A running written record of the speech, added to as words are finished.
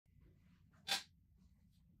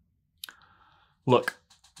Look,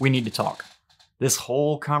 we need to talk. This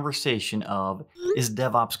whole conversation of, is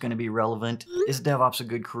DevOps going to be relevant? Is DevOps a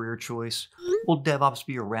good career choice? Will DevOps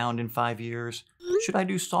be around in 5 years? Should I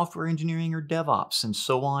do software engineering or DevOps? And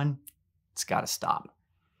so on. It's got to stop.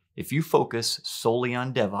 If you focus solely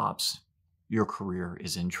on DevOps, your career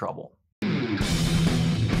is in trouble.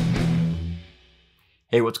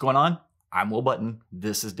 Hey, what's going on? I'm Will Button.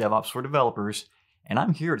 This is DevOps for Developers, and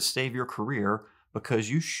I'm here to save your career because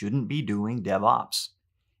you shouldn't be doing DevOps.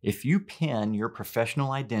 If you pin your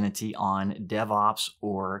professional identity on DevOps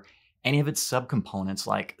or any of its subcomponents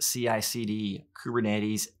like CI/CD,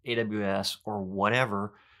 Kubernetes, AWS, or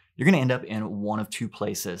whatever, you're going to end up in one of two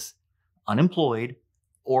places: unemployed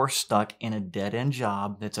or stuck in a dead-end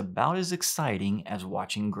job that's about as exciting as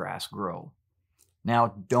watching grass grow.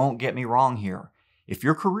 Now, don't get me wrong here. If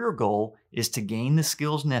your career goal is to gain the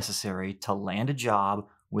skills necessary to land a job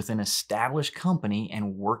with an established company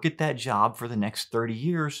and work at that job for the next 30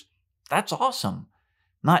 years, that's awesome.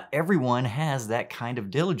 Not everyone has that kind of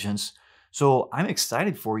diligence, so I'm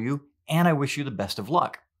excited for you and I wish you the best of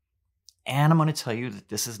luck. And I'm going to tell you that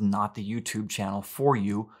this is not the YouTube channel for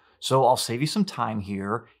you, so I'll save you some time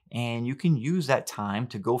here and you can use that time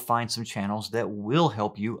to go find some channels that will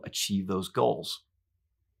help you achieve those goals.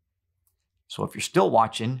 So if you're still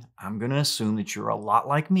watching, I'm going to assume that you're a lot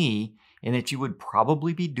like me and that you would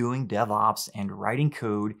probably be doing DevOps and writing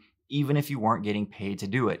code even if you weren't getting paid to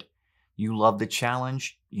do it. You love the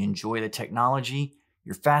challenge, you enjoy the technology,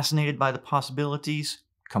 you're fascinated by the possibilities,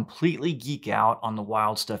 completely geek out on the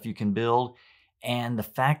wild stuff you can build, and the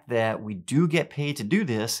fact that we do get paid to do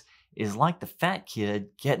this is like the fat kid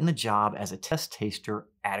getting the job as a test taster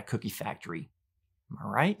at a cookie factory. Am I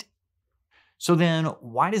right? So then,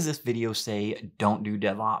 why does this video say don't do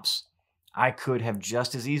DevOps? I could have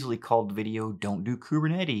just as easily called the video don't do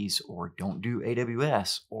Kubernetes or don't do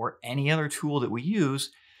AWS or any other tool that we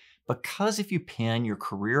use, because if you pin your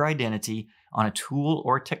career identity on a tool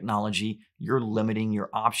or technology, you're limiting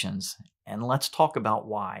your options. And let's talk about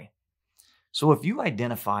why. So if you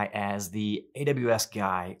identify as the AWS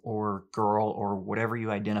guy or girl or whatever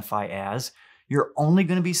you identify as, you're only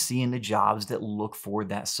going to be seeing the jobs that look for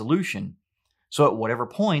that solution. So at whatever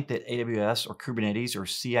point that AWS or Kubernetes or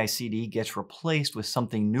CI/CD gets replaced with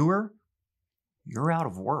something newer, you're out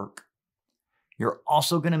of work. You're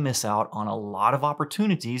also going to miss out on a lot of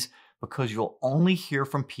opportunities because you'll only hear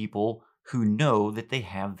from people who know that they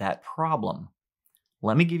have that problem.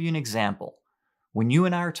 Let me give you an example. When you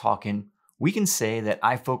and I are talking, we can say that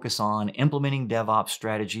I focus on implementing DevOps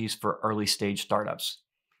strategies for early stage startups.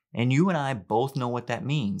 And you and I both know what that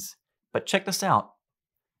means. But check this out.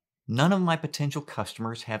 None of my potential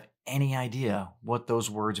customers have any idea what those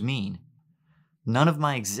words mean. None of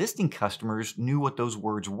my existing customers knew what those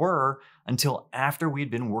words were until after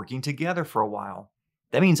we'd been working together for a while.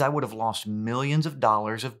 That means I would have lost millions of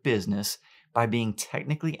dollars of business by being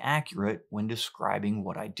technically accurate when describing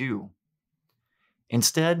what I do.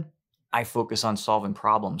 Instead, I focus on solving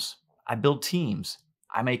problems. I build teams.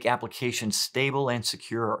 I make applications stable and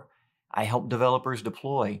secure. I help developers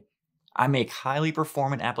deploy. I make highly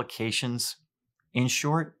performant applications. In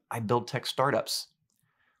short, I build tech startups,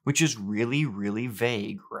 which is really, really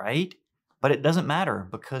vague, right? But it doesn't matter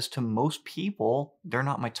because to most people, they're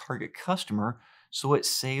not my target customer, so it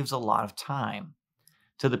saves a lot of time.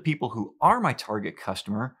 To the people who are my target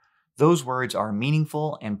customer, those words are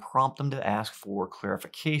meaningful and prompt them to ask for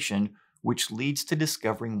clarification, which leads to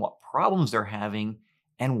discovering what problems they're having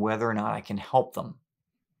and whether or not I can help them.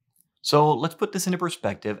 So let's put this into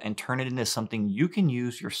perspective and turn it into something you can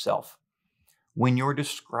use yourself. When you're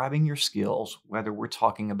describing your skills, whether we're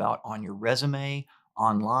talking about on your resume,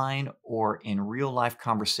 online, or in real life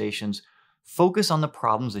conversations, focus on the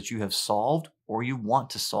problems that you have solved or you want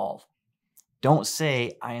to solve. Don't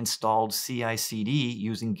say, I installed CI/CD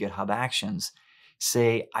using GitHub Actions.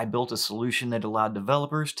 Say, I built a solution that allowed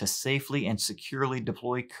developers to safely and securely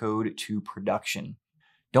deploy code to production.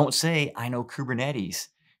 Don't say, I know Kubernetes.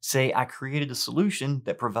 Say, I created a solution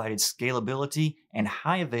that provided scalability and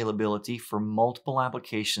high availability for multiple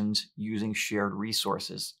applications using shared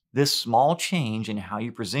resources. This small change in how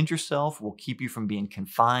you present yourself will keep you from being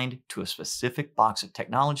confined to a specific box of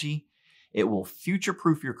technology. It will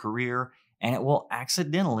future-proof your career, and it will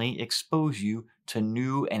accidentally expose you to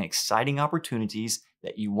new and exciting opportunities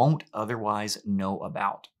that you won't otherwise know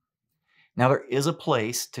about. Now, there is a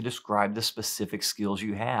place to describe the specific skills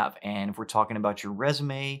you have. And if we're talking about your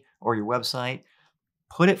resume or your website,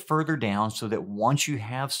 put it further down so that once you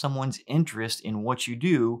have someone's interest in what you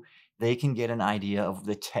do, they can get an idea of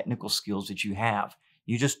the technical skills that you have.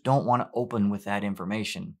 You just don't want to open with that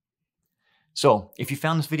information. So if you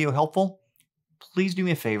found this video helpful, please do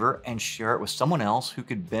me a favor and share it with someone else who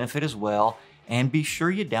could benefit as well. And be sure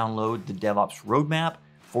you download the DevOps Roadmap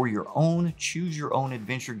for your own choose your own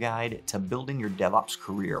adventure guide to building your DevOps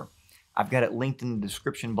career. I've got it linked in the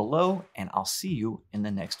description below, and I'll see you in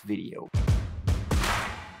the next video.